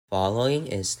Following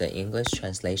is the English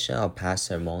translation of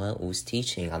Pastor Moen Wu's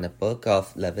teaching on the book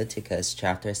of Leviticus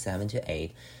chapter 7 to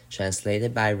 8,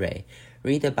 translated by Ray.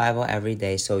 Read the Bible every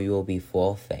day so you will be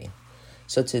full of faith.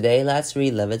 So today, let's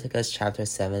read Leviticus chapter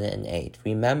 7 and 8.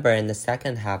 Remember, in the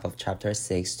second half of chapter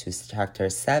 6 to chapter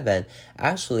 7,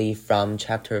 actually from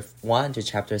chapter 1 to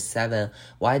chapter 7,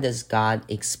 why does God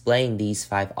explain these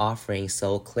 5 offerings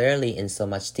so clearly in so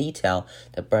much detail?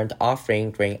 The burnt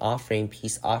offering, grain offering,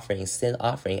 peace offering, sin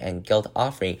offering, and guilt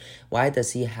offering. Why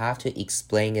does he have to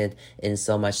explain it in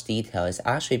so much detail? It's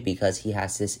actually because he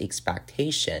has this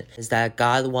expectation, is that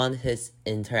God wants his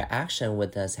interaction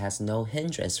with us has no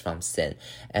hindrance from sin.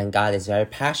 And God is very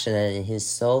passionate in his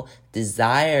soul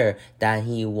desire that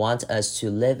he wants us to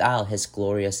live out his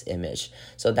glorious image.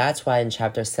 So that's why in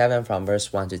chapter 7 from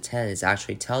verse 1 to 10 is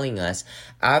actually telling us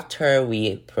after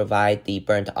we provide the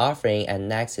burnt offering, and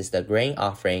next is the grain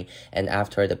offering, and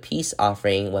after the peace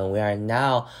offering, when we are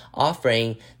now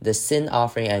offering the sin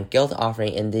offering and guilt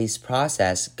offering in this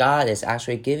process, God is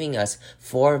actually giving us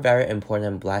 4 very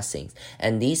important blessings.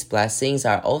 And these blessings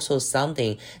are also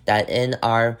something that in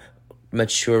our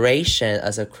maturation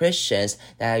as a Christians,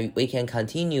 that we can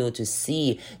continue to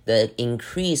see the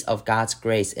increase of God's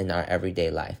grace in our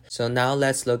everyday life. So now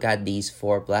let's look at these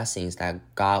 4 blessings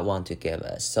that God wants to give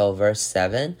us. So verse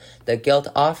 7, the guilt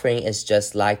offering is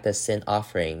just like the sin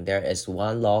offering. There is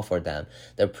one law for them.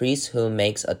 The priest who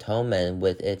makes atonement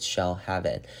with it shall have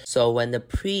it. So when the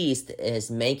priest is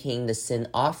making the sin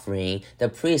offering, the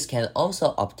priest can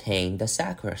also obtain the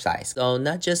sacrifice. So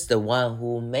not just the one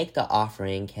who make the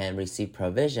offering can receive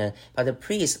provision, but the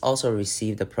priest also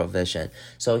receive the provision.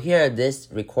 So here, this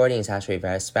recording is actually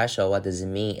very special. What does it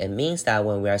mean? It means that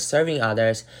when we are serving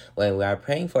others, when we are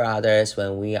praying for others,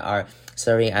 when we are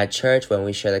serving at church, when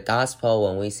we share the gospel,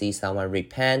 when we see someone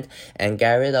repent and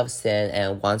get rid of sin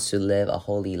and wants to live a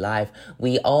holy life,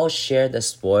 we all share the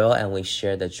spoil and we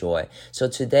share the joy. So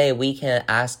today we can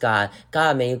ask God,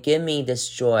 may you give me this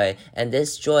joy. And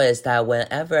this joy is that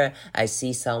whenever I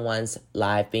see someone's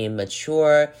life being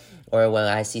mature, or when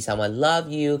I see someone love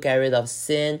you, get rid of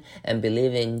sin, and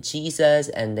believe in Jesus,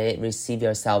 and they receive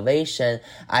your salvation,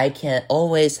 I can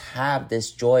always have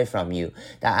this joy from you.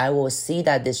 That I will see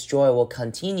that this joy will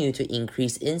continue to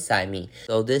increase inside me.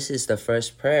 So this is the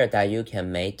first prayer that you can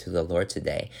make to the Lord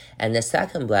today. And the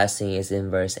second blessing is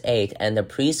in verse 8. And the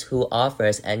priest who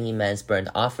offers any man's burnt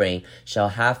offering shall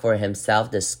have for himself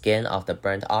the skin of the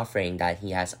burnt offering that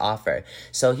he has offered.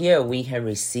 So here we can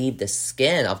receive the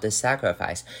skin of the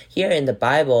sacrifice. Here in the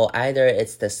Bible, either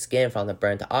it's the skin from the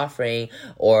burnt offering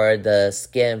or the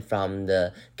skin from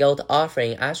the guilt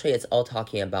offering. Actually, it's all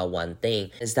talking about one thing,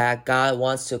 is that God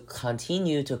wants to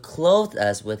continue to clothe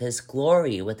us with his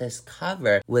glory, with his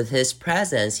cover, with his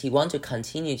presence. He wants to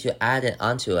continue to add it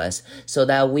onto us so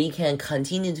that we can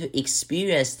continue to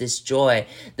experience this joy.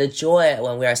 The joy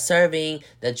when we are serving,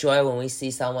 the joy when we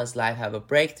see someone's life have a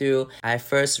breakthrough. I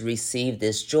first receive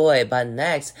this joy, but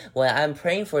next, when I'm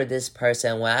praying for this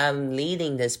person, when I'm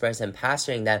leading this person,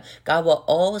 pastoring them, God will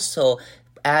also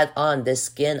add on this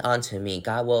skin onto me.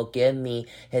 God will give me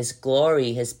his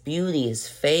glory, his beauty, his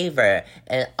favor,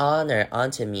 and honor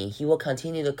onto me. He will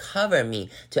continue to cover me,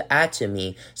 to add to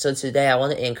me. So today I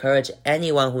want to encourage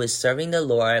anyone who is serving the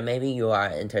Lord. Maybe you are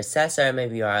an intercessor,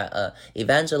 maybe you are an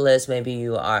evangelist, maybe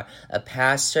you are a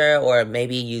pastor, or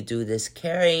maybe you do this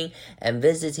caring and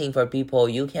visiting for people.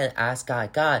 You can ask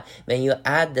God, may you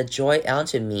add the joy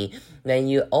onto me. May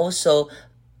you also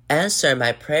answer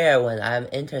my prayer when I'm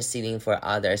interceding for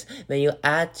others. May you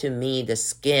add to me the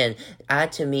skin,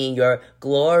 add to me your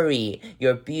glory,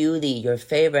 your beauty, your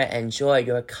favor and joy,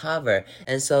 your cover.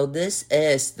 And so this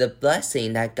is the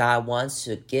blessing that God wants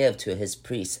to give to his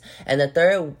priests. And the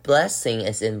third blessing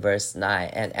is in verse 9.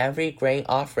 And every grain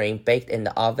offering baked in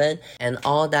the oven, and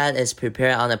all that is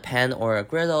prepared on a pan or a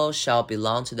griddle shall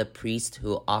belong to the priest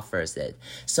who offers it.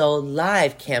 So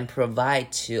life can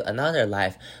provide to another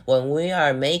life. When we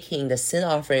are making the sin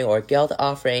offering or guilt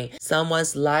offering,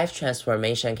 someone's life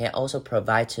transformation can also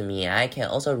provide to me. I can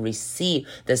also receive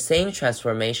the same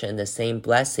transformation, the same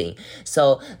blessing.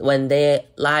 So when their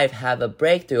life have a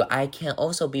breakthrough, I can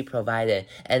also be provided,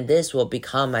 and this will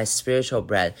become my spiritual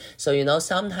bread. So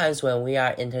sometimes when we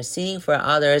are interceding for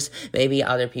others, maybe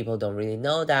other people don't really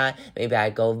know that. Maybe I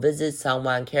go visit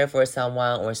someone, care for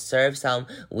someone, or serve some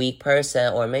weak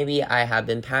person, or maybe I have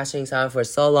been pastoring someone for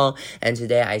so long, and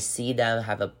today I see them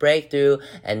have a breakthrough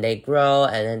and they grow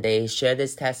and then they share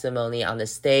this testimony on the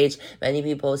stage. Many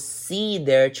people see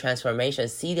their transformation,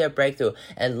 see their breakthrough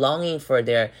and longing for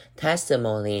their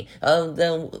testimony.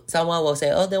 Then someone will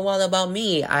say, oh, then what about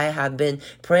me? I have been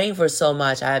praying for so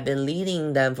much. I have been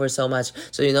leading them for so much.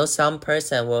 So, some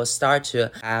person will start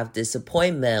to have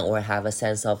disappointment or have a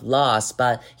sense of loss.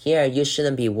 But here, you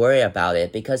shouldn't be worried about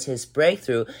it, because his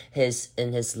breakthrough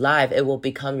in his life, it will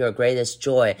become your greatest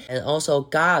joy. And also,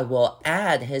 God will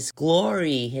add his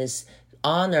glory, his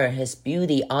honor, his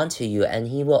beauty onto you, and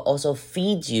he will also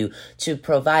feed you to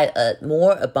provide a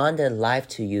more abundant life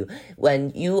to you.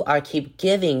 When you keep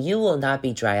giving, you will not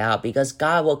be dry out, because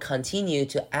God will continue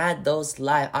to add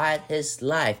his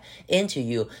life into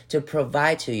you to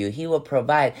provide to you. He will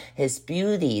provide his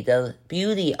beauty, the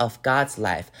beauty of God's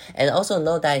life. And also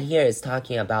know that here it's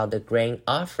talking about the grain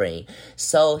offering.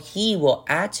 So he will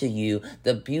add to you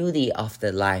the beauty of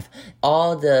the life,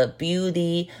 all the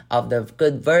beauty of the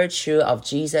good virtue of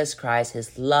Jesus Christ,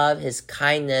 his love, his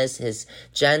kindness, his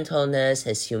gentleness,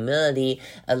 his humility.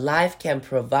 A life can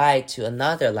provide to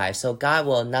another life. So God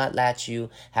will not let you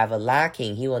have a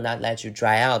lacking. He will not let you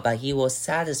dry out, but he will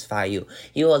satisfy you.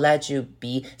 He will let you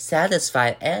be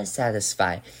satisfied and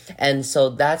satisfied. And so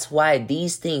that's why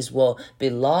these things will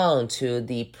belong to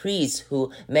the priests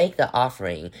who make the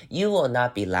offering. You will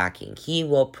not be lacking. He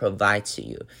will provide to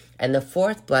you. And the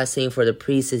fourth blessing for the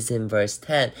priest is in verse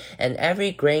 10. And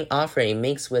every grain offering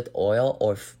mixed with oil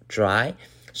or dry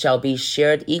shall be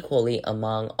shared equally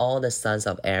among all the sons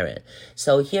of Aaron.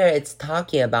 So here it's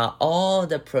talking about all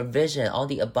the provision, all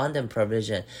the abundant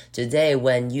provision. Today,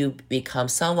 when you become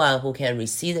someone who can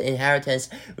receive the inheritance,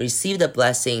 receive the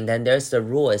blessing, then there's the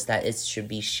rule is that it should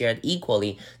be shared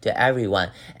equally to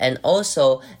everyone. And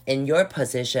also, in your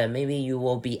position, maybe you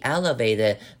will be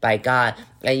elevated by God,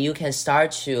 and you can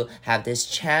start to have this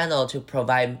channel to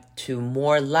provide to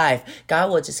more life. God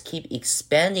will just keep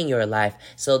expanding your life.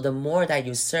 So the more that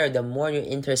you serve, the more you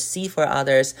intercede for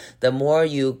others, the more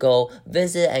you go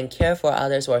visit and care for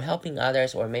others, or helping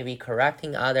others, or maybe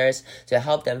correcting others to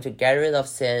help them to get rid of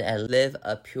sin and live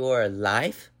a pure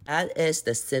life. That is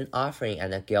the sin offering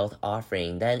and the guilt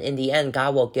offering. Then in the end,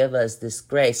 God will give us this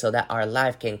grace so that our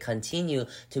life can continue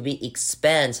to be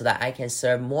expanded, so that I can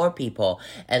serve more people.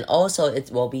 And also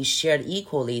it will be shared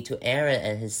equally to Aaron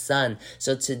and his son.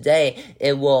 So today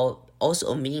it will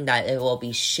also mean that it will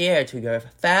be shared to your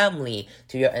family,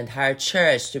 to your entire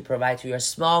church, to provide to your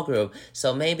small group.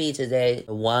 So maybe today,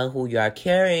 the one who you are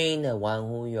carrying, the one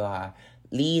who you are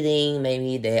leading,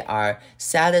 maybe they are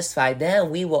satisfied, then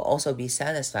we will also be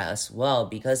satisfied as well,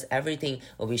 because everything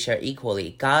will be shared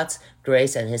equally. God's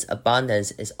grace and his abundance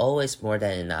is always more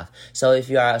than enough. So if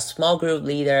you are a small group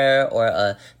leader or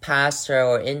a pastor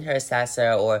or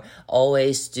intercessor, or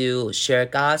always do share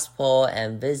gospel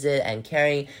and visit and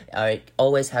caring, or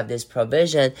always have this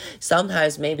provision,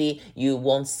 sometimes maybe you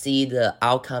won't see the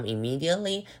outcome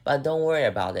immediately, but don't worry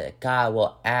about it. God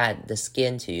will add the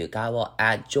skin to you. God will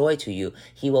add joy to you.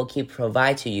 He will keep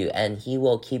provide to you, and he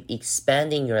will keep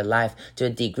expanding your life to a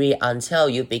degree until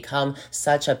you become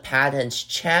such a patterned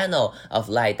channel of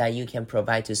light that you can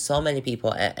provide to so many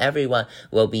people, and everyone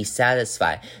will be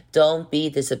satisfied. Don't be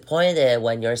disappointed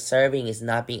when your serving is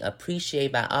not being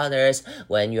appreciated by others,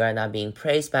 when you are not being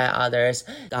praised by others.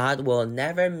 God will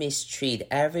never mistreat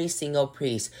every single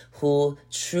priest who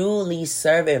truly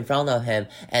serve in front of him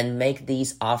and make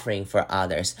these offerings for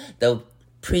others. The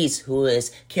priest who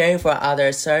is caring for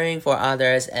others, serving for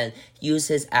others, and use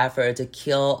his effort to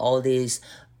kill all these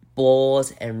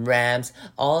bulls and rams,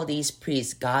 all these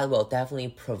priests, God will definitely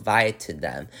provide to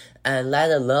them. And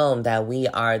let alone that we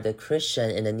are the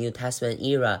Christian in the New Testament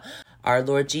era. Our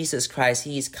Lord Jesus Christ,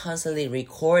 he is constantly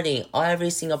recording every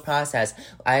single process,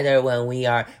 either when we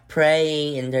are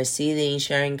praying, interceding,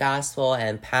 sharing gospel,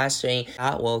 and pastoring.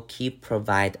 God will keep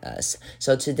provide us.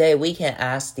 So today we can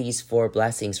ask these 4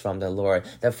 blessings from the Lord.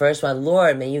 The first one,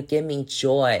 Lord, may you give me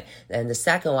joy. And the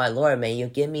second one, Lord, may you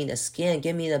give me the skin,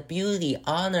 give me the beauty,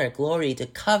 honor, glory to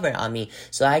cover on me,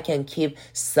 so I can keep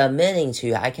submitting to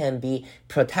you. I can be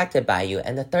protected by you.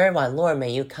 And the third one, Lord,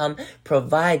 may you come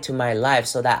provide to my life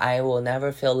so that I will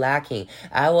never feel lacking.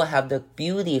 I will have the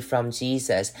beauty from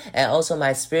Jesus, and also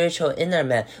my spiritual inner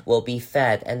man will be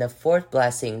fed. And the fourth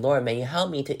blessing, Lord, may you help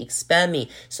me to expand me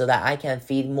so that I can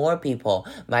feed more people.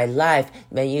 My life,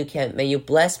 may you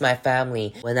bless my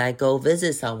family. When I go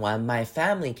visit someone, my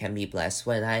family can be blessed.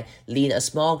 When I lead a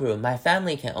small group, my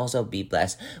family can also be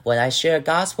blessed. When I share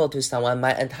gospel to someone,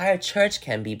 my entire church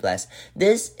can be blessed.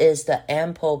 This is the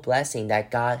ample blessing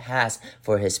that God has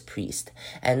for his priest.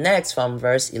 And next, from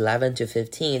verse 11 11 to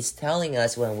 15, it's telling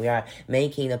us when we are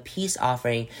making a peace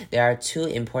offering, there are two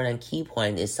important key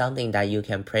points. It's something that you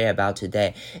can pray about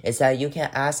today. It's that you can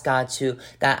ask God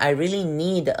that I really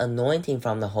need the anointing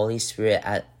from the Holy Spirit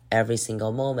at every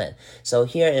single moment. So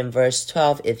here in verse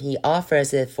 12, if he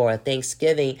offers it for a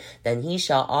thanksgiving, then he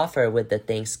shall offer with the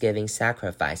thanksgiving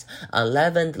sacrifice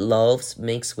unleavened loaves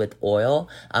mixed with oil,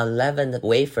 unleavened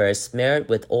wafers smeared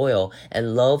with oil,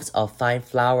 and loaves of fine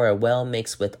flour well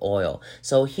mixed with oil.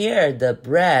 So here the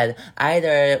bread,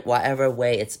 either whatever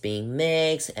way it's being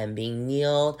mixed and being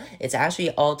kneaded, it's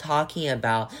actually all talking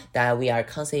about that we are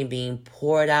constantly being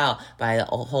poured out by the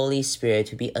Holy Spirit,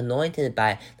 to be anointed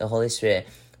by the Holy Spirit.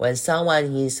 When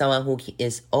he's someone who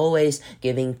is always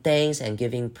giving thanks and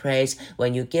giving praise.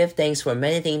 When you give thanks for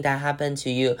many things that happen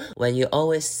to you, when you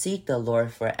always seek the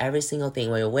Lord for every single thing,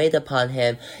 when you wait upon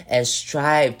him and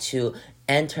strive to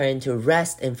enter into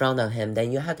rest in front of him,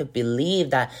 then you have to believe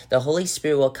that the Holy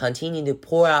Spirit will continue to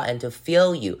pour out and to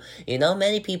fill you.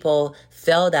 Many people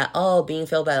feel that, being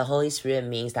filled by the Holy Spirit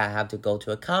means that I have to go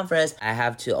to a conference, I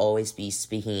have to always be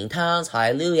speaking in tongues,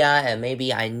 hallelujah, and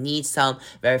maybe I need some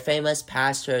very famous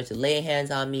pastor to lay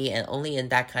hands on me, and only in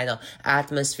that kind of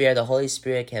atmosphere the Holy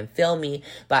Spirit can fill me.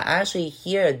 But actually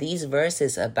here, these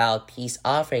verses about peace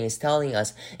offering is telling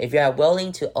us, if you are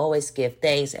willing to always give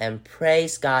thanks and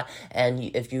praise God, and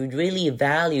if you really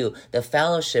value the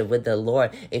fellowship with the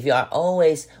Lord, if you are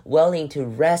always willing to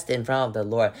rest in front of the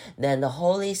Lord, then the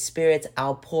Holy Spirit's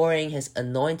outpouring, his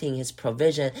anointing, his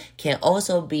provision can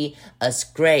also be as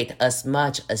great, as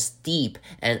much, as deep,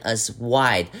 and as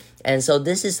wide. And so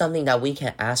this is something that we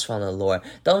can ask from the Lord.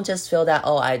 Don't just feel that,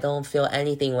 I don't feel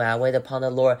anything when I wait upon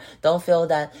the Lord. Don't feel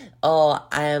that, I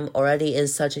am already in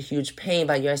such a huge pain,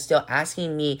 but you're still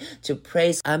asking me to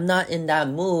praise. I'm not in that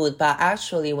mood. But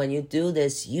actually, when you do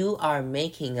this, you are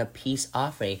making a peace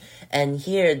offering. And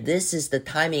here, this is the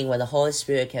timing when the Holy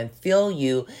Spirit can fill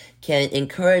you, can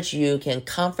encourage you, can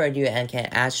comfort you, and can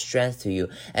add strength to you.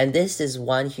 And this is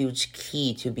one huge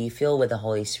key to be filled with the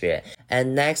Holy Spirit.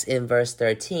 And next in verse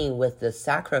 13, with the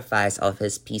sacrifice of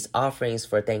his peace offerings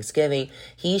for thanksgiving,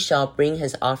 he shall bring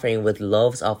his offering with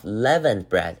loaves of leavened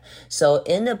bread. So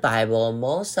in the Bible,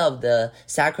 most of the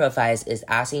sacrifice is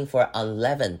asking for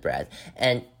unleavened bread.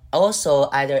 And also,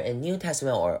 either in New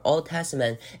Testament or Old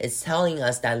Testament, it's telling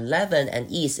us that leaven and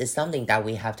yeast is something that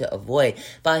we have to avoid.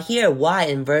 But here, why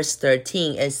in verse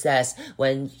 13, it says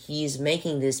when he's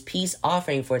making this peace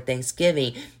offering for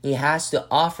Thanksgiving, he has to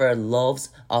offer loaves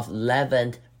of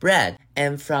leavened bread.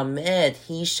 And from it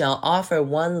he shall offer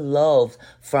one loaf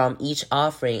from each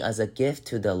offering as a gift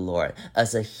to the Lord,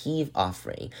 as a heave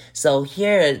offering. So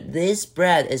here, this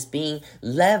bread is being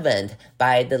leavened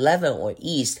by the leaven or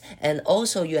yeast, and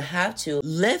also you have to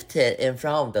lift it in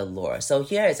front of the Lord. So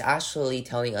here it's actually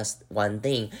telling us one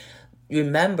thing.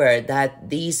 Remember that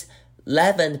these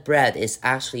leavened bread is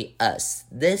actually us.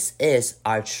 This is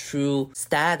our true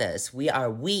status. We are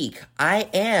weak. I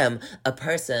am a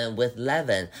person with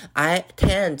leaven. I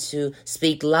tend to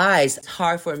speak lies. It's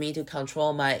hard for me to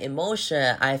control my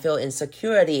emotion. I feel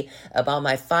insecurity about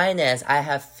my finance. I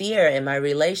have fear in my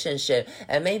relationship.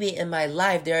 And maybe in my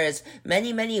life, there is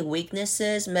many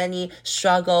weaknesses, many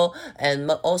struggle. And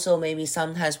also maybe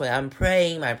sometimes when I'm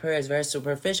praying, my prayer is very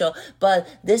superficial. But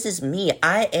this is me.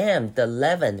 I am the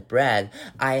leavened bread.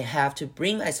 I have to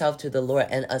bring myself to the Lord,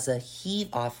 and as a heave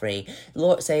offering,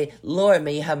 Lord,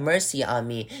 may you have mercy on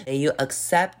me. May you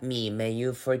accept me. May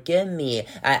you forgive me.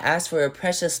 I ask for your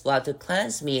precious blood to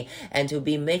cleanse me and to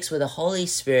be mixed with the Holy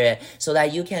Spirit so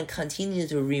that you can continue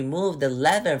to remove the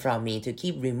leaven from me, to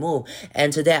keep remove.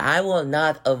 And today I will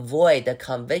not avoid the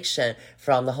conviction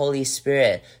from the Holy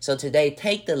Spirit. So today,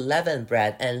 take the leavened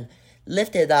bread and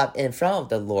lift it up in front of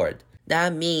the Lord.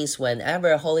 That means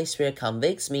whenever Holy Spirit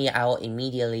convicts me, I will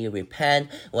immediately repent.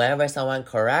 Whenever someone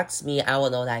corrects me, I will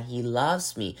know that he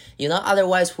loves me.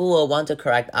 Otherwise, who will want to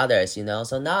correct others,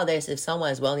 So nowadays, if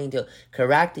someone is willing to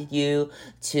correct you,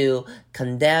 to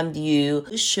condemn you,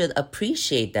 you should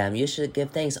appreciate them. You should give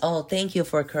thanks. Thank you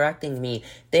for correcting me.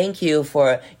 Thank you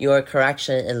for your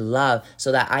correction in love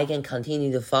so that I can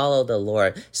continue to follow the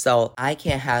Lord. So I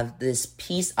can have this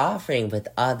peace offering with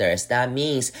others. That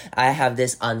means I have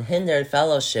this unhindered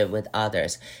fellowship with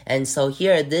others. And so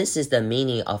here, this is the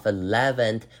meaning of a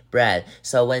leavened bread.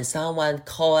 So when someone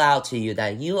call out to you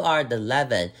that you are the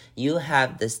leaven, you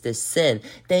have this sin.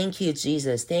 Thank you,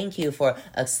 Jesus. Thank you for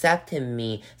accepting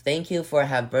me. Thank you for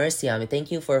having mercy on me. Thank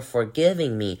you for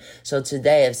forgiving me. So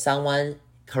today, if someone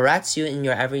corrects you in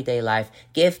your everyday life,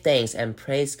 give thanks and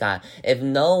praise God. If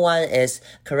no one is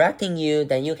correcting you,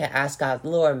 then you can ask God,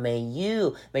 Lord, may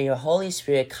your Holy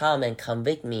Spirit come and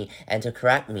convict me and to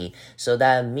correct me, so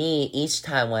that me, each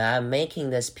time when I'm making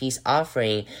this peace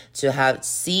offering, to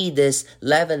see this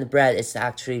leavened bread is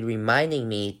actually reminding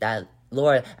me that,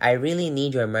 Lord, I really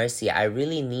need your mercy. I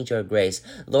really need your grace.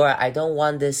 Lord, I don't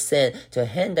want this sin to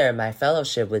hinder my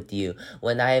fellowship with you.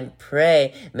 When I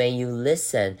pray, may you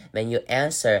listen, may you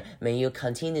answer, may you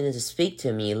continue to speak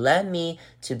to me. Let me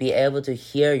to be able to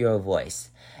hear your voice.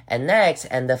 And next,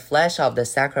 and the flesh of the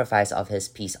sacrifice of his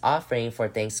peace offering for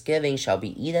thanksgiving shall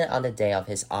be eaten on the day of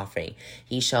his offering.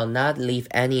 He shall not leave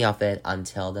any of it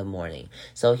until the morning.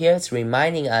 So here it's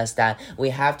reminding us that we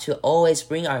have to always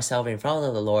bring ourselves in front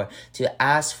of the Lord to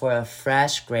ask for a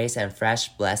fresh grace and fresh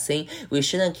blessing. We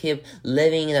shouldn't keep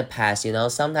living in the past.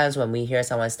 Sometimes when we hear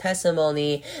someone's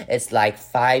testimony, it's like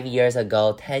 5 years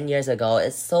ago, 10 years ago,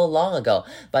 it's so long ago.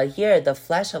 But here, the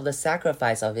flesh of the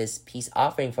sacrifice of his peace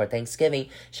offering for thanksgiving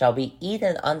shall be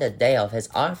eaten on the day of his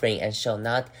offering, and shall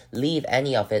not leave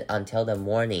any of it until the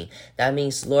morning. That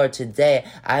means, Lord, today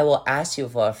I will ask you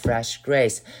for a fresh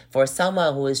grace. For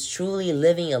someone who is truly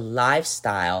living a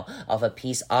lifestyle of a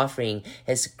peace offering,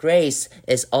 his grace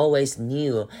is always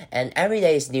new, and every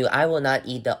day is new. I will not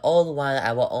eat the old one.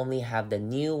 I will only have the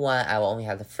new one. I will only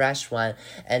have the fresh one.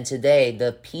 And today,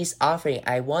 the peace offering,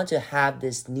 I want to have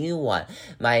this new one.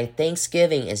 My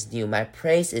thanksgiving is new. My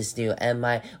praise is new. And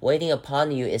my waiting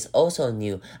upon you is also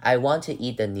new. I want to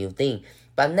eat the new thing.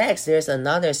 But next, there's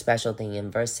another special thing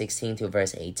in verse 16 to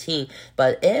verse 18.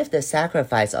 But if the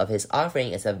sacrifice of his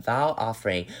offering is a vow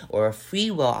offering or a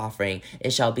free will offering,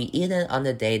 it shall be eaten on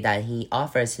the day that he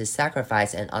offers his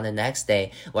sacrifice, and on the next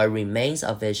day what remains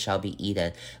of it shall be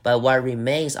eaten. But what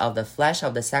remains of the flesh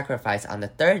of the sacrifice on the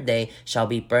third day shall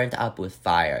be burnt up with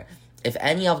fire. If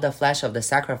any of the flesh of the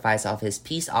sacrifice of his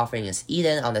peace offering is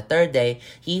eaten on the third day,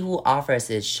 he who offers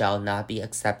it shall not be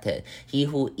accepted. He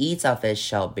who eats of it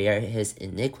shall bear his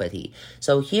iniquity.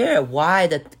 So here, why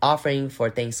the offering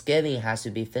for thanksgiving has to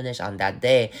be finished on that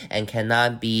day and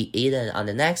cannot be eaten on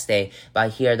the next day,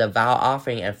 but here the vow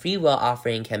offering and free will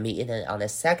offering can be eaten on the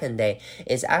second day,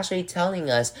 is actually telling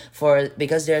us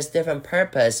because there's different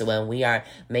purpose when we are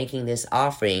making this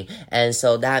offering. And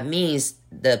so that means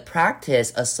the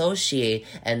practice associate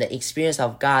and the experience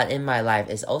of God in my life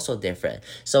is also different.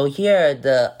 So here,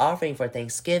 the offering for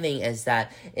thanksgiving is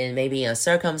that maybe in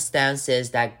circumstances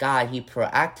that God, he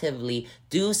proactively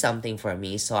do something for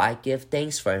me, so I give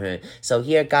thanks for him. So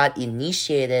here, God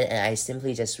initiated and I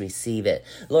simply just receive it.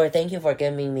 Lord, thank you for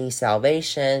giving me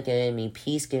salvation, giving me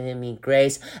peace, giving me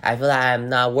grace. I feel like I'm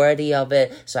not worthy of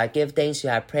it, so I give thanks to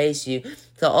you, I praise you.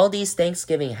 So all these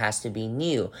thanksgiving has to be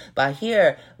new. But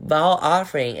here, vow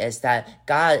offering is that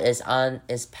God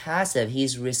is passive.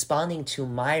 He's responding to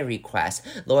my request.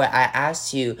 Lord, I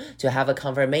ask you to have a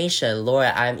confirmation. Lord,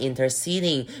 I'm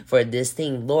interceding for this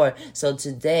thing, Lord. So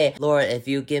today, Lord, if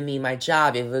you give me my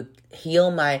job, if you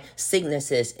heal my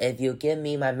sicknesses, if you give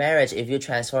me my marriage, if you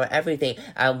transform everything,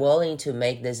 I'm willing to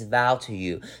make this vow to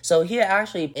you. So here,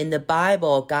 actually, in the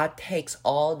Bible, God takes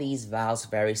all these vows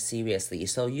very seriously.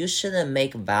 So you shouldn't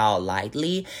make vow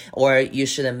lightly, or you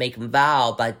shouldn't make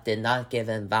vow but did not give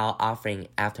a vow offering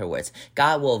afterwards.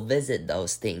 God will visit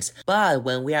those things. But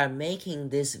when we are making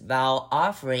this vow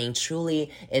offering truly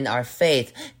in our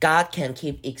faith, God can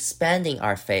keep expanding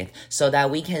our faith so that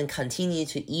we can continue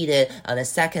to eat it on the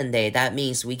second day. That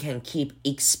means we can keep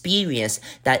experience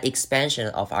that expansion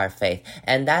of our faith.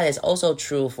 And that is also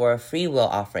true for a free will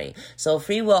offering. So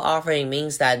free will offering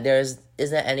means that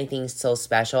isn't anything so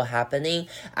special happening.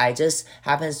 I just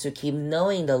happens to keep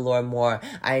knowing the Lord more.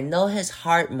 I know his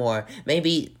heart more.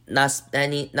 Maybe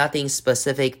nothing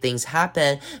specific things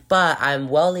happen, but I'm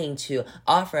willing to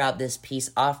offer up this peace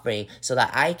offering so that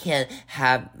I can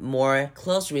have more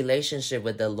close relationship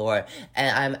with the Lord.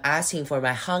 And I'm asking for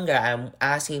my hunger. I'm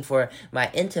asking for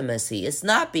my intimacy. It's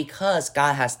not because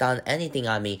God has done anything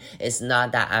on me. It's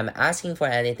not that I'm asking for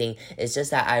anything. It's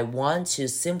just that I want to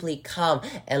simply come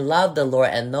and love the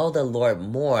Lord and know the Lord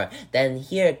more. Then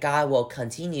here, God will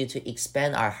continue to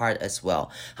expand our heart as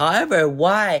well. However,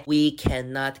 why we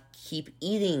cannot keep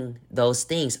eating those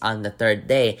things on the third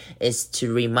day is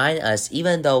to remind us,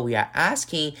 even though we are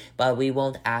asking, but we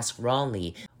won't ask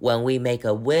wrongly. when we make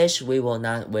a wish, we will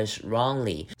not wish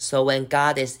wrongly. So when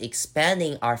God is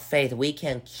expanding our faith, we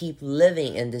can keep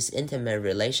living in this intimate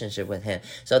relationship with Him.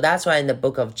 So that's why in the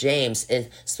book of James,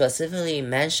 it specifically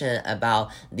mentioned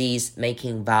about these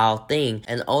making vow thing.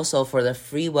 And also for the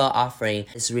free will offering,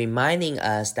 it's reminding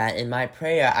us that in my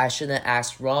prayer, I shouldn't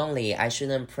ask wrongly. I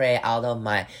shouldn't pray out of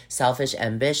my selfish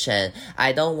ambition.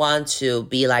 I don't want to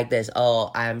be like this. Oh,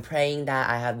 I'm praying that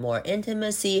I have more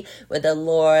intimacy with the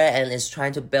Lord, and it's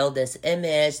trying to build this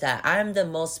image that I'm the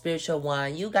most spiritual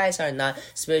one. You guys are not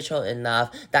spiritual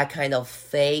enough. That kind of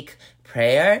fake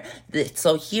prayer.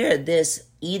 So here, this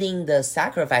eating the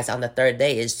sacrifice on the third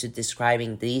day is to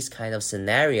describing these kind of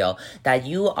scenario that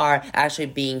you are actually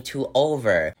being too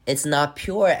over. It's not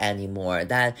pure anymore.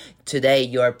 That today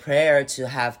your prayer to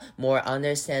have more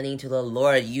understanding to the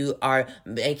Lord, you are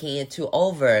making it too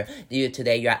over.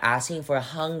 Today you're asking for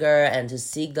hunger and to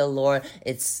seek the Lord.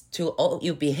 It's too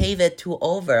you behave it too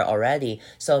over already.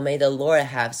 So may the Lord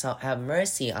have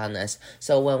mercy on us.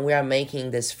 So when we are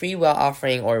making this free will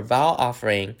offering or vow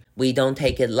offering, we don't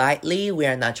take it lightly. We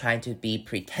are not trying to be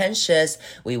pretentious.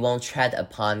 We won't tread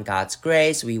upon God's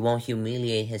grace. We won't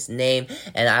humiliate His name.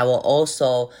 And I will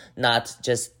also not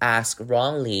just ask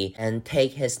wrongly and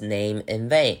take His name in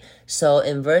vain. So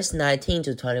in verse 19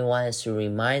 to 21 is to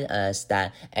remind us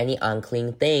that any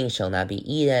unclean thing shall not be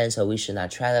eaten. So we should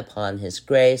not tread upon His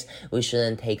grace. We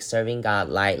shouldn't take serving God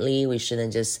lightly. We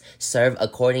shouldn't just serve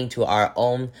according to our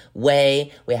own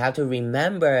way. We have to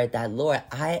remember that, Lord,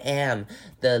 I am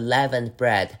the leavened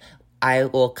bread. I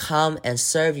will come and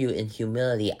serve you in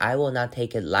humility. I will not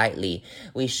take it lightly.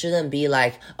 We shouldn't be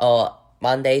like, oh,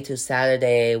 Monday to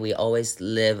Saturday, we always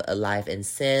live a life in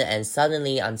sin, and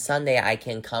suddenly on Sunday, I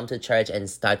can come to church and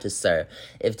start to serve.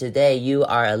 If today you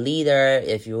are a leader,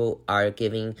 if you are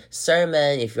giving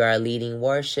sermon, if you are leading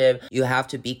worship, you have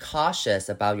to be cautious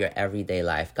about your everyday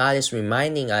life. God is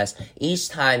reminding us each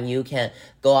time you can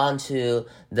go onto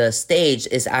the stage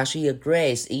is actually a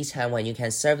grace. Each time when you can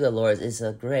serve the Lord is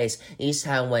a grace. Each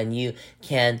time when you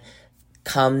can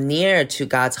come near to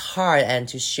God's heart and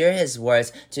to share His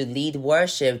words, to lead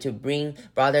worship, to bring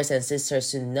brothers and sisters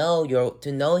to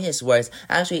know His words.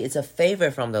 Actually, it's a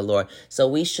favor from the Lord. So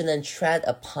we shouldn't tread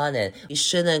upon it. We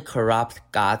shouldn't corrupt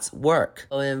God's work.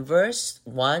 So in verse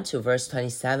 1 to verse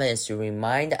 27 is to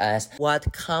remind us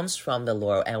what comes from the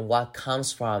Lord and what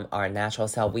comes from our natural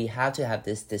self. We have to have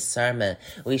this discernment.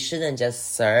 We shouldn't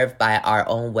just serve by our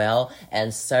own will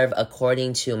and serve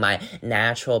according to my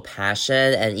natural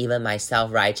passion and even my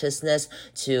self-righteousness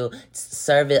to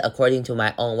serve it according to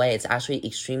my own way. It's actually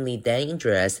extremely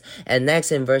dangerous. And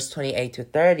next in verse 28 to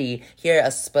 30, here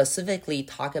specifically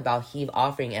talk about heave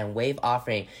offering and wave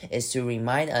offering is to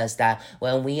remind us that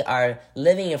when we are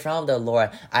living in front of the Lord,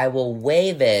 I will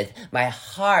wave it. My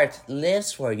heart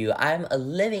lives for you. I'm a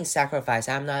living sacrifice.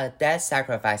 I'm not a dead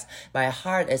sacrifice. My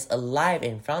heart is alive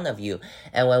in front of you.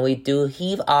 And when we do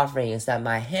heave offering, it's that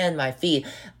my hand, my feet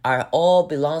are all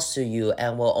belongs to you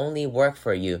and will only work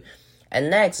for you. And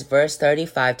next, verse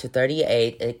 35 to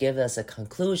 38, it gives us a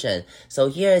conclusion. So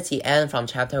here is the end from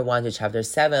chapter 1 to chapter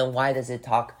 7. Why does it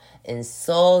talk in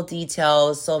so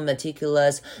detailed, so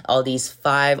meticulous? All these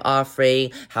 5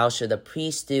 offering, how should the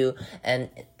priest do? And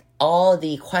all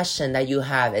the question that you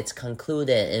have, it's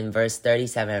concluded in verse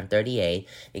 37 and 38,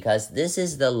 because this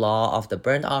is the law of the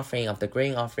burnt offering, of the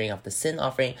grain offering, of the sin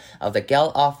offering, of the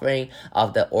guilt offering,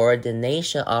 of the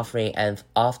ordination offering, and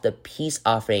of the peace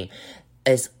offering.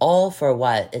 It's all for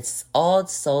what? It's all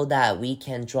so that we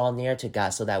can draw near to God,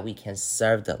 so that we can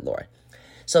serve the Lord.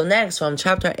 So next, from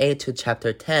chapter 8 to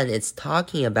chapter 10, it's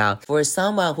talking about for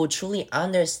someone who truly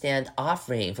understands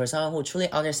offering, for someone who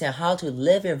truly understands how to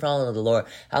live in front of the Lord,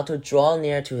 how to draw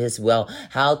near to His will,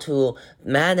 how to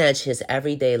manage his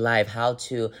everyday life, how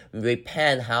to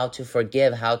repent, how to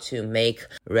forgive, how to make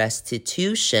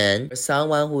restitution. For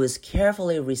someone who is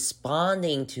carefully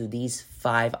responding to these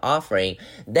 5 offering,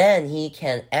 then he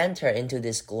can enter into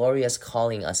this glorious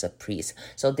calling as a priest.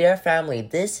 So dear family,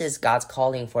 this is God's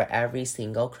calling for every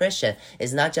single Christian.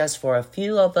 It's not just for a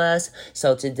few of us.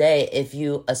 So today,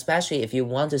 especially if you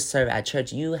want to serve at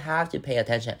church, you have to pay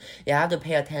attention. You have to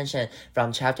pay attention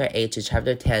from chapter 8 to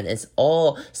chapter 10. It's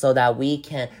all so that we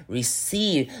can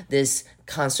receive this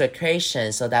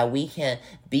consecration, so that we can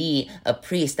be a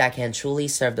priest that can truly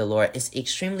serve the Lord. It's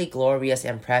extremely glorious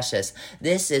and precious.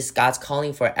 This is God's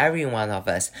calling for every one of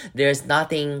us. There's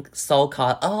nothing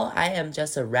so-called, oh, I am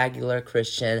just a regular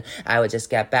Christian. I would just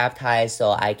get baptized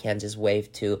so I can just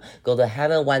wait to go to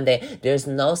heaven one day. There's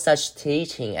no such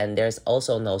teaching, and there's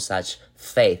also no such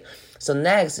faith. So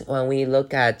next, when we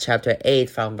look at chapter 8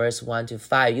 from verse 1 to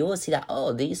 5, you will see that,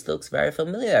 oh, these looks very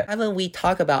familiar. Haven't we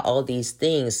talked about all these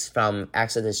things from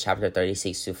Exodus chapter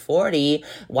 36 to 40?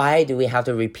 Why do we have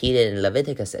to repeat it in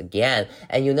Leviticus again?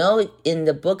 And in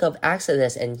the book of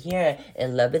Exodus and here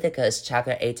in Leviticus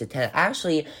chapter 8 to 10,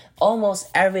 actually, almost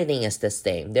everything is the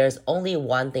same. There's only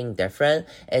one thing different,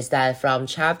 is that from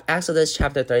Exodus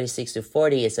chapter 36 to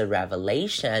 40 is a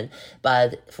revelation,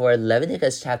 but for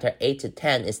Leviticus chapter 8 to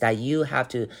 10 is that you have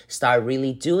to start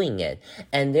really doing it.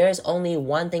 And there's only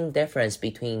one thing difference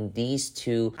between these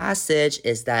two passages,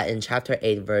 is that in chapter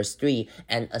 8 verse 3,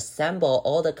 and assemble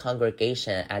all the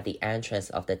congregation at the entrance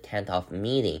of the tent of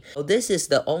meeting. So this is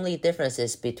the only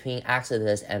differences between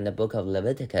Exodus and the book of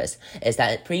Leviticus, is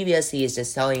that previously is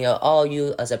just telling you,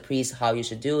 you as a priest, how you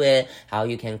should do it, how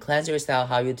you can cleanse yourself,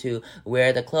 how you to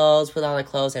wear the clothes, put on the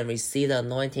clothes, and receive the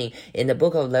anointing. In the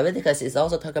book of Leviticus, it's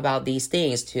also talk about these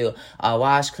things, to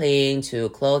wash clean, to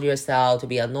clothe yourself, to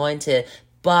be anointed.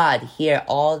 But here,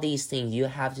 all these things, you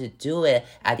have to do it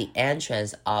at the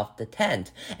entrance of the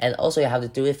tent. And also you have to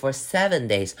do it for 7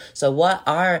 days. So what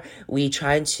are we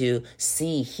trying to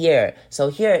see here? So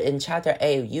here in chapter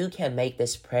 8, you can make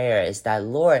this prayer, is that,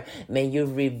 Lord, may you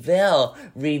reveal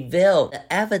the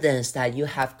evidence that you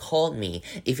have called me.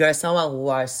 If you're someone who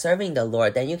are serving the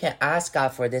Lord, then you can ask God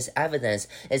for this evidence,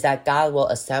 is that God will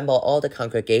assemble all the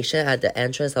congregation at the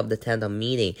entrance of the tent of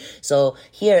meeting. So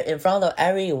here in front of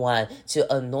everyone,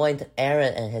 to anoint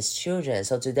Aaron and his children.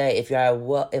 So today, if we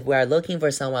are looking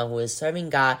for someone who is serving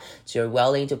God, you're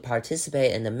willing to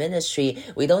participate in the ministry,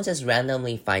 we don't just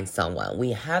randomly find someone.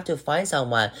 We have to find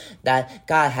someone that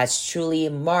God has truly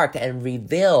marked and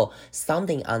revealed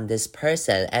something on this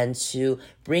person, and to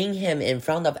bring him in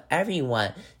front of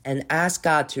everyone and ask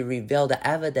God to reveal the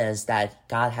evidence that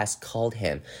God has called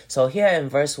him. So here in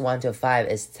verse 1 to 5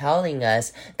 is telling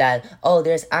us that,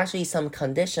 there's actually some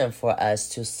condition for us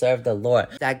to serve the Lord,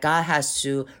 that God has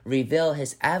to reveal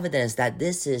his evidence that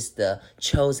this is the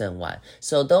chosen one.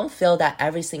 So don't feel that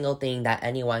every single thing that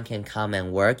anyone can come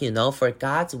and work. For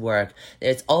God's work,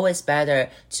 it's always better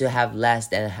to have less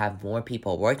than have more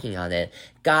people working on it.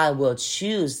 God will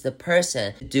choose the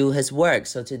person to do his work.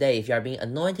 So today, if you are being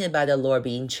anointed by the Lord,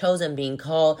 being chosen, being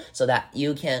called, so that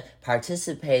you can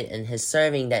participate in his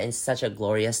serving, that is such a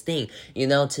glorious thing.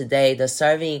 Today, the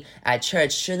serving at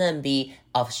church shouldn't be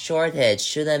of shortage,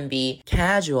 shouldn't be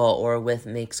casual or with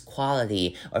mixed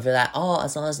quality, or feel like,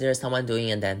 as long as there's someone doing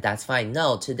it, then that's fine.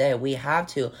 No, today we have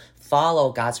to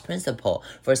follow God's principle.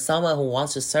 For someone who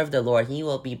wants to serve the Lord, he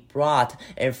will be brought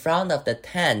in front of the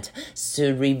tent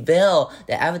to reveal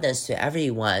the evidence to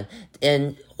everyone.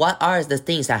 And what are the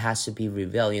things that has to be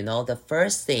revealed? The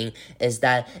first thing is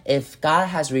that if God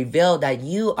has revealed that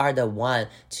you are the one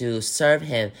to serve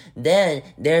him, then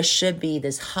there should be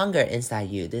this hunger inside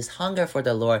you, this hunger for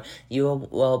the Lord. You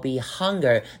will be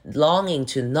hunger, longing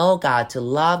to know God, to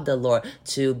love the Lord,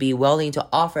 to be willing to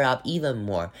offer up even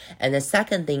more. And the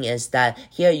second thing is that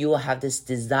here you will have this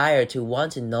desire to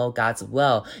want to know God's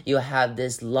will. You have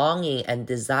this longing and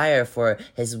desire for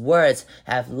his words,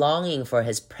 have longing for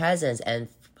his presence, and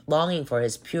longing for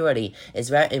his purity is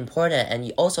very important. And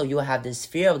you will have this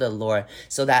fear of the Lord,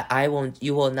 so that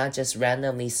you will not just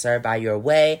randomly serve by your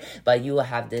way, but you will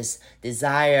have this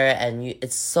desire, and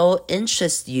it so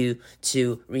interests you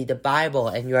to read the Bible,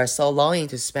 and you are so longing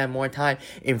to spend more time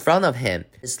in front of him.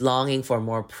 This longing for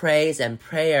more praise and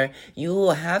prayer, you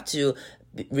will have to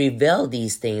reveal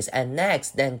these things. And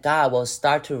next, then God will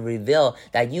start to reveal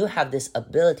that you have this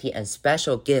ability and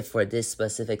special gift for this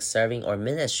specific serving or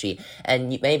ministry.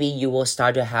 And maybe you will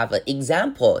start to have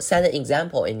set an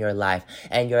example in your life,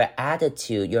 and your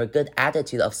good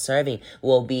attitude of serving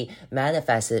will be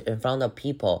manifested in front of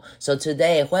people. So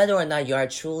today, whether or not you are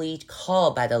truly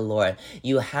called by the Lord,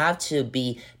 you have to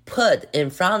be put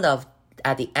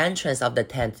at the entrance of the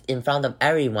tent in front of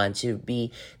everyone, to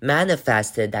be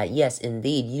manifested that yes,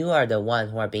 indeed, you are the one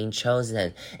who are being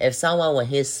chosen. If someone, when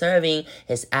he's serving,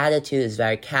 his attitude is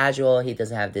very casual, he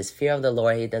doesn't have this fear of the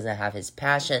Lord, he doesn't have his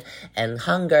passion and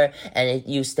hunger, and if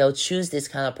you still choose this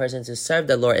kind of person to serve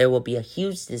the Lord, it will be a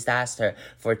huge disaster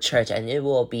for church, and it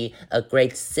will be a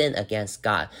great sin against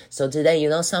God. So today,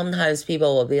 sometimes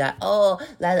people will be like,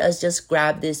 let us just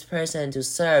grab this person to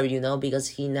serve, because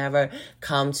he never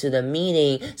come to the meeting,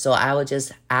 so I will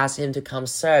just ask him to come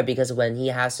serve, because when he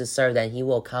has to serve, then he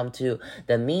will come to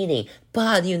the meeting.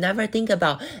 But you never think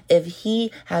about, if he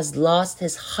has lost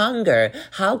his hunger,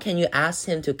 how can you ask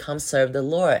him to come serve the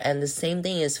Lord? And the same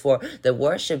thing is for the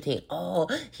worship team.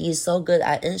 He's so good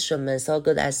at instruments, so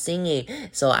good at singing,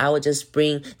 so I will just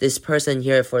bring this person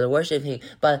here for the worship team.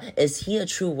 But is he a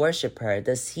true worshiper?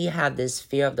 Does he have this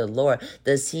fear of the Lord?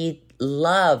 Does he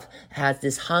has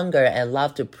this hunger and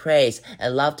love to praise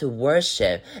and love to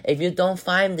worship. If you don't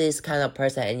find this kind of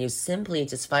person and you simply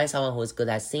just find someone who is good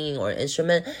at singing or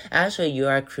instrument, actually you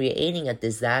are creating a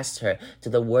disaster to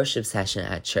the worship session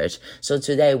at church. So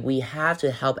today we have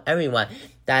to help everyone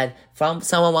that from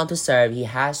someone want to serve, he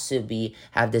has to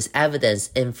have this evidence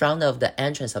in front of the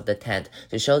entrance of the tent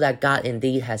to show that God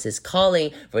indeed has his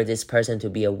calling for this person to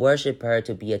be a worshiper,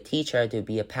 to be a teacher, to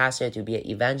be a pastor, to be an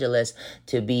evangelist,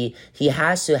 he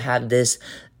has to have this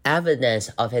evidence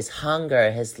of his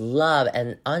hunger, his love,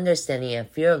 and understanding and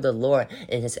fear of the Lord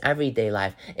in his everyday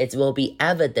life. It will be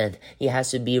evident. He has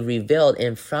to be revealed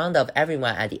in front of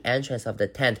everyone at the entrance of the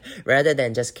tent rather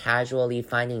than just casually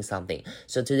finding something.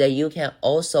 So today you can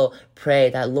also pray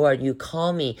that, Lord, you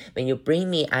call me when you bring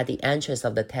me at the entrance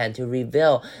of the tent to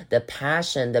reveal the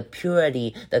passion, the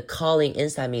purity, the calling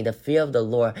inside me, the fear of the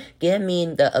Lord. Give me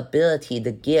the ability,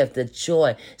 the gift, the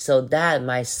joy, so that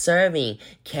my serving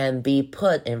can be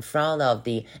put in front of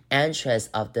the entrance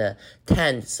of the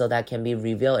tent so that can be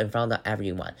revealed in front of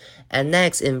everyone. And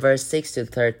next, in verse 6 to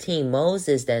 13,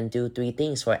 Moses then do 3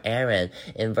 things for Aaron.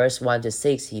 In verse 1 to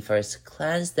 6, he first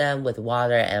cleansed them with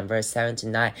water, and verse 7 to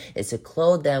 9 is to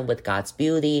clothe them with God's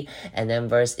beauty. And then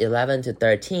verse 11 to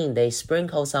 13, they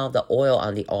sprinkle some of the oil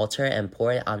on the altar and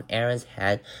pour it on Aaron's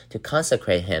head to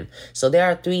consecrate him. So there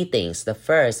are 3 things. The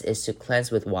first is to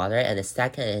cleanse with water, and the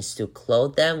second is to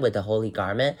clothe them with the holy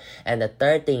garment, and the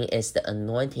third thing is the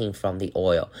anointing from the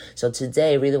oil. So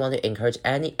today, I really want to encourage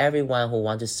everyone who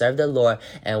want to serve the Lord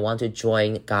and want to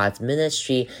join God's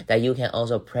ministry, that you can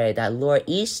also pray that, Lord,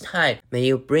 each time may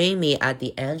you bring me at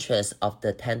the entrance of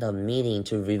the tent of meeting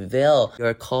to reveal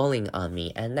your calling on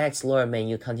me. And next, Lord, may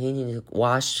you continue to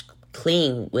wash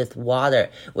clean with water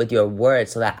with your word,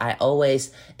 so that I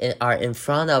always are in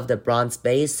front of the bronze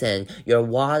basin. Your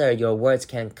water, your words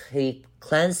can keep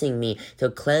cleansing me,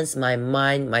 to cleanse my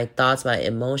mind, my thoughts, my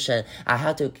emotion. I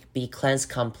have to be cleansed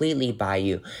completely by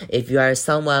you. If you are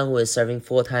someone who is serving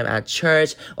full-time at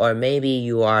church, or maybe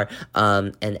you are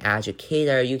an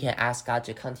educator, you can ask God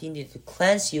to continue to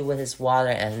cleanse you with his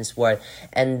water and his word.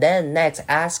 And then next,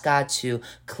 ask God to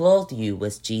clothe you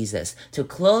with Jesus. To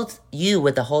clothe you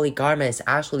with the holy garment is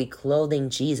actually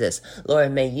clothing Jesus.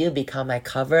 Lord, may you become my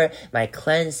cover, my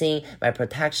cleansing, my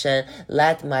protection.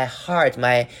 Let my heart,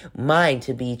 my mind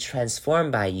to be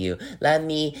transformed by you. Let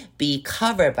me be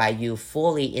covered by you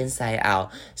fully inside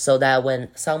out, so that when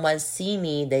someone see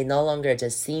me, they no longer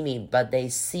just see me, but they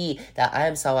see that I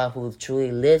am someone who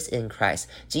truly lives in Christ.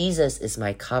 Jesus is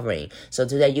my covering. So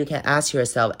today you can ask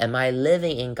yourself, am I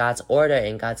living in God's order,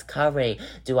 in God's covering?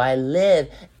 Do I live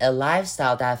a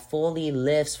lifestyle that fully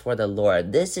lives for the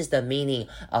Lord? This is the meaning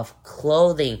of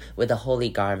clothing with the holy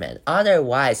garment.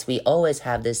 Otherwise, we always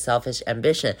have this selfish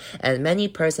ambition, and many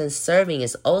persons serving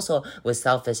is also with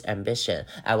selfish ambition.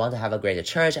 I want to have a greater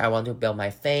church. I want to build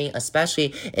my fame,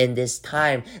 especially in this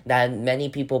time that many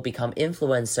people become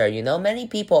influencer. Many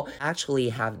people actually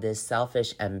have this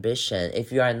selfish ambition.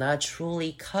 If you are not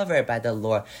truly covered by the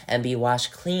Lord and be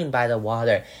washed clean by the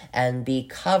water and be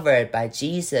covered by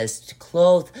Jesus,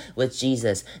 clothed with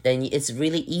Jesus, then it's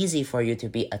really easy for you to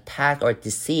be attacked or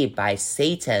deceived by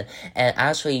Satan. And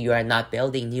actually, you are not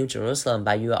building New Jerusalem,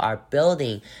 but you are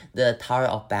building the Tower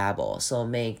of Babel. So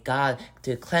may God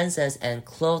to cleanse us and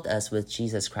clothe us with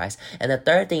Jesus Christ. And the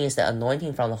third thing is the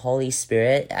anointing from the Holy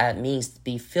Spirit. That means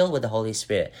be filled with the Holy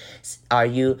Spirit. Are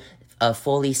you a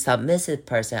fully submissive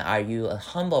person? Are you a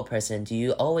humble person? Do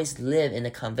you always live in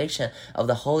the conviction of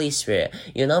the Holy Spirit?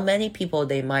 Many people,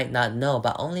 they might not know,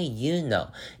 but only you know.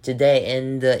 Today,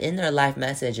 in the Inner Life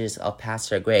Messages of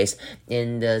Pastor Grace,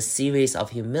 in the series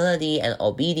of humility and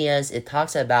obedience, it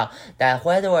talks about that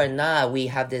whether or not we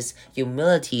have this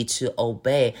humility to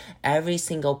obey every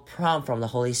single prompt from the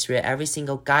Holy Spirit, every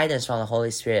single guidance from the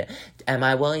Holy Spirit, am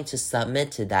I willing to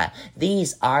submit to that?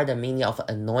 These are the meaning of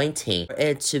anointing. For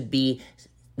it to be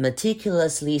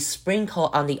meticulously sprinkled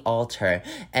on the altar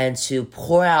and to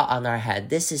pour out on our head.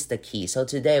 This is the key. So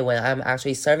today, when I'm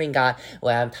actually serving God,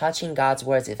 when I'm touching God's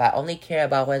words, if I only care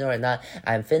about whether or not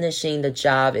I'm finishing the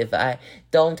job, if I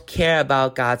don't care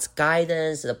about God's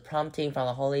guidance, the prompting from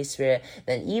the Holy Spirit,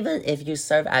 then even if you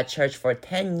serve at church for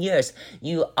 10 years,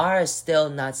 you are still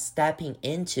not stepping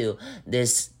into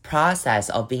this process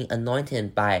of being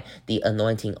anointed by the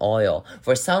anointing oil.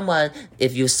 For someone,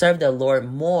 if you serve the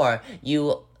Lord more,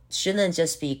 you shouldn't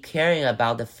just be caring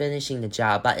about the finishing the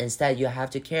job, but instead you have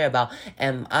to care about,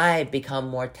 am I become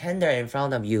more tender in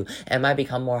front of you? Am I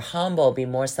become more humble, be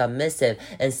more submissive,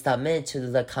 and submit to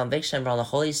the conviction from the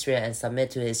Holy Spirit and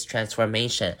submit to His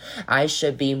transformation? I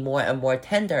should be more and more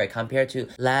tender compared to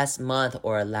last month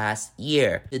or last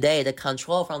year. Today, the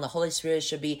control from the Holy Spirit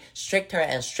should be stricter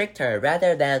and stricter,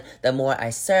 rather than the more I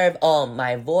serve,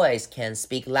 my voice can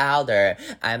speak louder.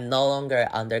 I'm no longer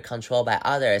under control by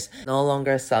others, no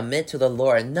longer submit to the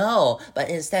Lord. No, but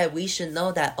instead we should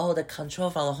know that, the control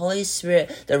from the Holy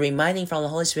Spirit, the reminding from the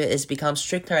Holy Spirit is become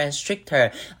stricter and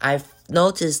stricter. I've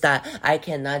noticed that I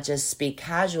cannot just speak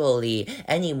casually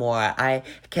anymore. I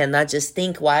cannot just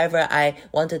think whatever I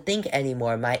want to think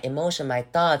anymore. My emotion, my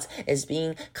thoughts is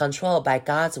being controlled by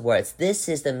God's words. This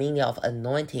is the meaning of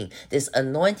anointing. This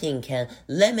anointing can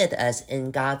limit us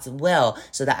in God's will,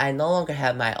 so that I no longer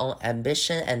have my own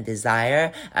ambition and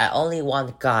desire. I only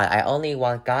want God. I only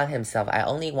want God Himself. I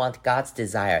only want God's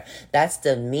desire. That's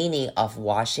the meaning of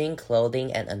washing,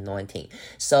 clothing, and anointing.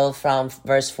 So from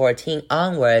verse 14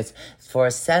 onwards, for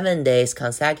 7 days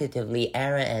consecutively,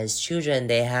 Aaron and his children,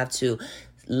 they have to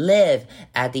live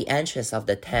at the entrance of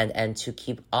the tent and to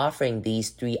keep offering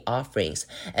these 3 offerings.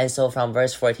 And so from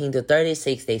verse 14 to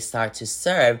 36, they start to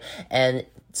serve, and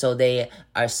so they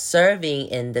are serving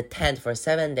in the tent for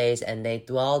 7 days, and they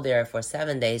dwell there for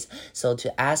 7 days. So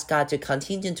to ask God to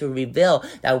continue to reveal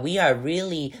that we are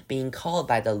really being called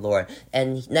by the Lord.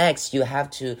 And next, you have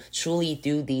to truly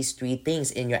do these 3 things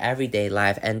in your everyday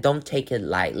life, and don't take it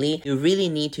lightly. You really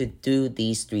need to do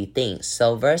these 3 things.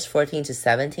 So verse 14 to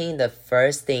 17, the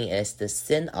first thing is the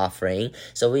sin offering.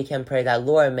 So we can pray that,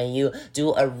 Lord, may you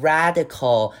do a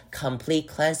radical, complete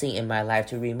cleansing in my life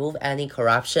to remove any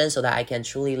corruption, so that I can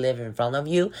truly live in front of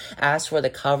you. As for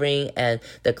the covering and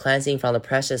the cleansing from the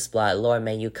precious blood, Lord,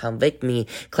 may you convict me,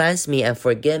 cleanse me, and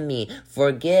forgive me.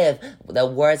 Forgive the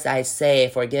words I say,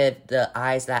 forgive the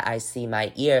eyes that I see,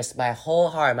 my ears, my whole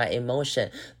heart, my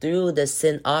emotion. Through the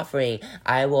sin offering,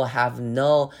 I will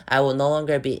no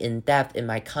longer be in debt in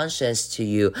my conscience to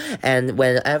you. And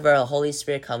whenever the Holy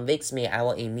Spirit convicts me, I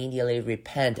will immediately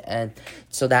repent, and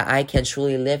so that I can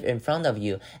truly live in front of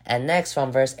you. And next,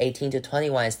 from verse 18 to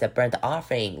 21 is the burnt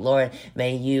offering. Lord,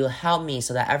 may you help me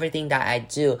so that everything that I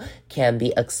do can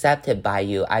be accepted by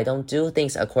you. I don't do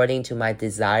things according to my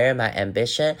desire, my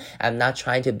ambition. I'm not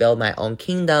trying to build my own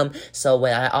kingdom. So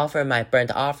when I offer my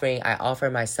burnt offering, I offer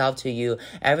myself to you.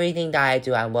 Everything that I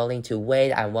do, I'm willing to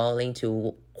wait. I'm willing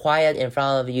to quiet in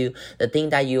front of you. The thing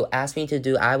that you ask me to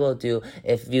do, I will do.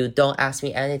 If you don't ask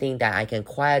me anything, that I can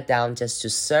quiet down just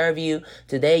to serve you.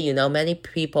 Today, many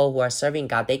people who are serving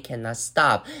God, they cannot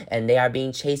stop, and they are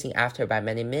being chasing after by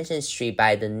many ministry,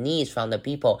 by the needs from the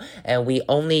people, and we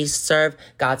only serve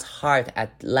God's heart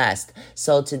at last.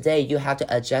 So today, you have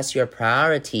to adjust your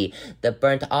priority. The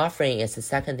burnt offering is the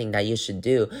second thing that you should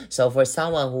do. So for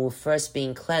someone who first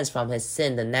being cleansed from his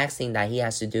sin, the next thing that he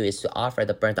has to do is to offer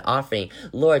the burnt offering.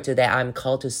 Lord, today I'm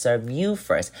called to serve you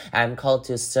first. I'm called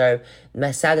to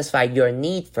satisfy your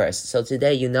need first. So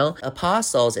today,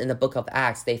 apostles in the book of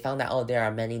Acts, they found that, there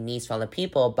are many needs from the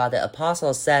people, but the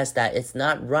apostle says that it's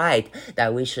not right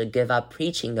that we should give up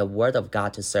preaching the word of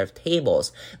God to serve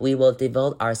tables. We will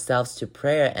devote ourselves to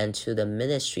prayer and to the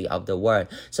ministry of the word.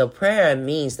 So prayer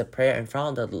means the prayer in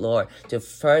front of the Lord to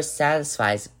first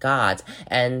satisfy God,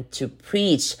 and to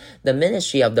preach the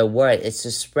ministry of the word is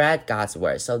to spread God's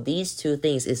word. So these 2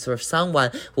 things is for someone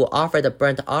who offer the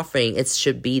burnt offering. It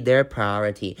should be their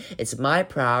priority. It's my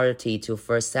priority to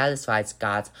first satisfy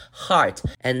God's heart.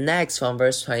 And next, from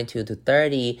verse 22 to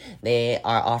 30, they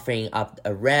are offering up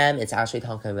a ram. It's actually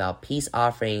talking about peace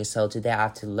offering. So today I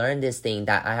have to learn this thing,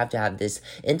 that I have to have this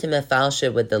intimate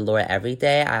fellowship with the Lord every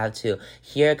day. I have to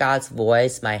hear God's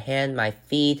voice. My hand, my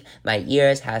feet, my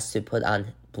ears has to put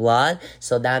on blood.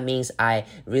 So that means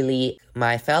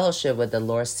my fellowship with the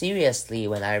Lord seriously.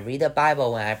 When I read the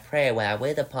Bible, when I pray, when I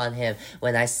wait upon Him,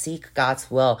 when I seek God's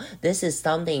will, this is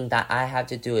something that I have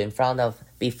to do in front of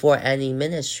before any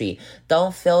ministry.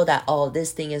 Don't feel that,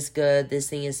 this thing is good, this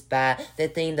thing is bad. They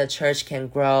think the church can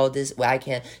grow, I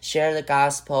can share the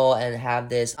gospel and have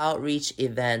this outreach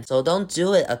event. So don't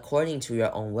do it according to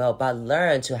your own will, but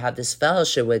learn to have this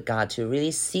fellowship with God, to really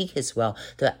seek His will,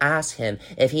 to ask Him.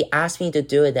 If He asks me to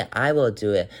do it, then I will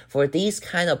do it. For these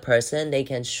kind of person, they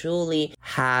can truly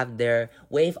have their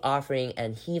wave offering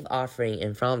and heave offering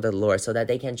in front of the Lord, so that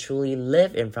they can truly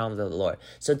live in front of the Lord.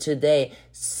 So today,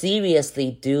 seriously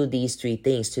today do these 3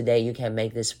 things. Today you can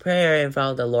make this prayer in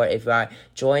front of the Lord. If you are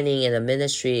joining in a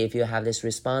ministry, if you have this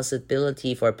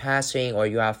responsibility for pastoring, or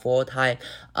you are full-time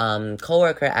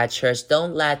co-worker at church,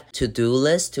 don't let to-do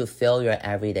list to fill your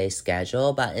everyday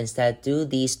schedule, but instead do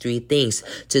these 3 things.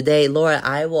 Today, Lord,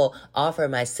 I will offer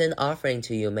my sin offering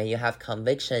to you. May you have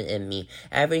conviction in me.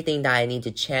 Everything that I need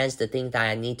to change, the things that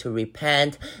I need to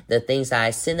repent, the things that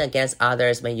I sin against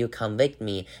others, may you convict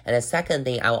me. And the second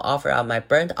thing, I will offer up my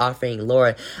burnt offering.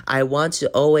 Lord, I want to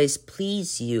always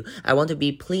please you. I want to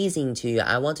be pleasing to you.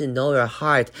 I want to know your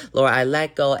heart. Lord, I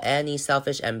let go any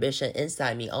selfish ambition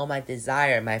inside me, all my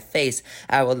desire, my faith,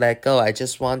 I will let go. I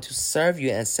just want to serve you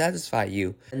and satisfy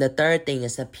you. And the third thing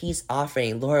is a peace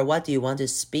offering. Lord, what do you want to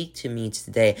speak to me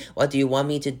today? What do you want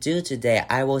me to do today?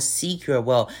 I will seek your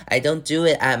will. I don't do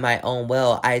it at my own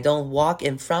will. I don't walk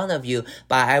in front of you,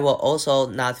 but I will also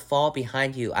not fall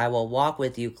behind you. I will walk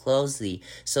with you closely.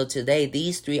 So today,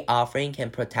 these 3 offerings can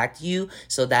protect you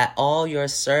so that all your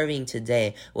serving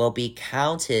today will be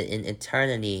counted in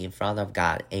eternity in front of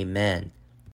God. Amen.